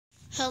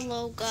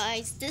Hello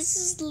guys, this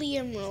is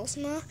Liam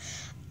Rosma.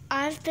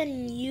 I've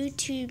been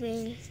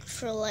YouTubing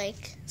for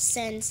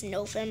since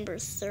November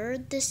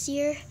 3rd this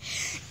year,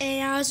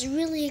 and I was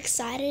really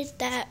excited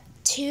that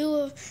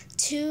two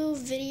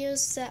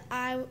videos that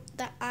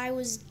I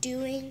was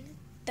doing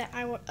that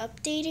I were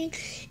updating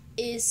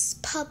is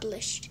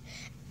published.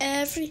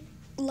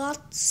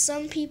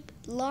 Some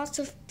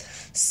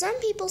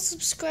people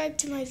subscribe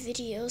to my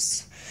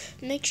videos.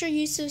 Make sure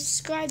you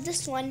subscribe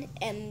this one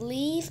and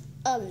leave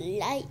a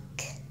like.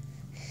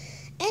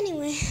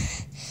 Anyway,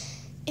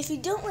 if you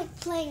don't like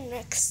playing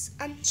Rex,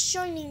 I'm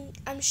showing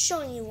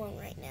you one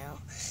right now.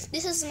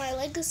 This is my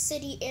Lego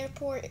City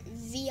Airport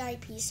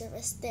VIP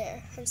service.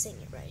 There, I'm saying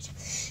it right.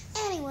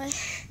 Anyway,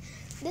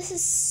 this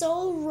is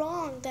so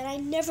wrong that I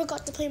never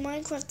got to play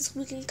Minecraft this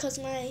weekend because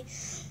my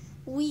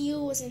Wii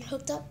U wasn't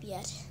hooked up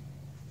yet.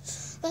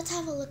 Let's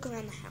have a look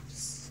around the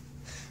house.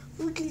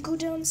 We can go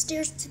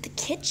downstairs to the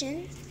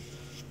kitchen.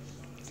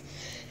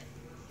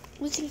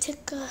 We can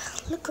take a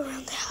look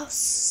around the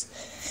house.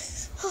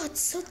 Oh,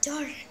 it's so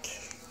dark.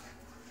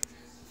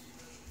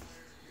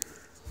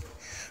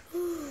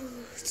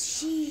 Ooh,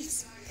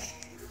 jeez.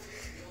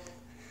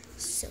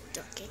 So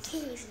dark, I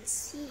can't even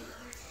see.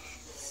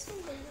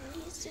 Somebody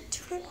needs to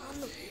turn on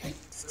the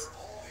lights.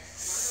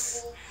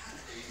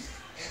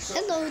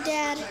 Hello,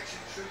 Dad.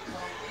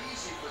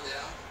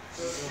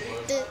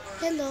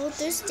 Hello,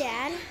 there's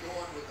Dad.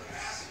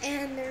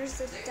 And there's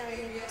the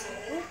dining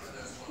table.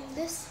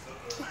 This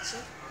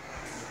kitchen.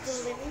 The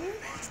living room.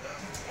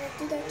 And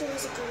through that door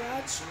is a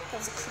garage.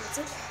 That's a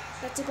closet.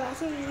 That's a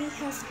bathroom. We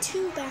have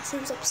 2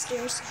 bathrooms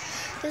upstairs.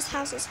 This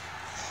house is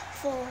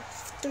full of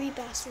 3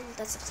 bathrooms.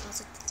 That's a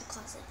closet. That's a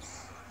closet.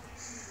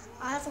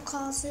 I have a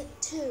closet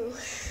too.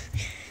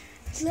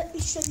 Let me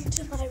show you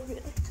to my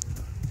room.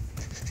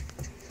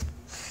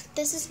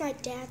 This is my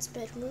dad's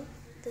bedroom.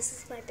 This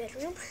is my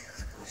bedroom.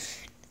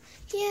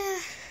 Yeah,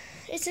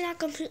 it's not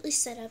completely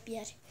set up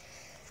yet.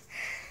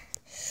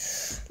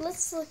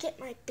 Let's look at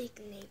my Big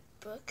Nate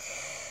book.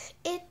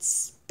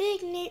 It's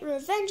Big Nate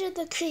Revenge of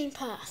the Cream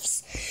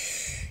Puffs.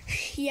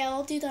 Yeah,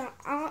 I'll do that.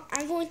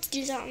 I'm going to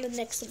do that in the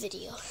next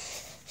video.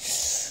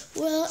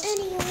 Well,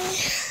 anyway,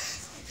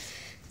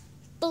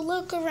 the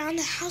look around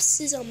the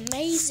house is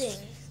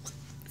amazing.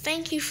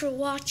 Thank you for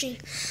watching.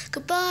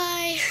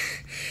 Goodbye.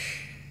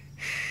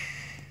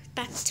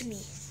 Back to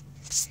me.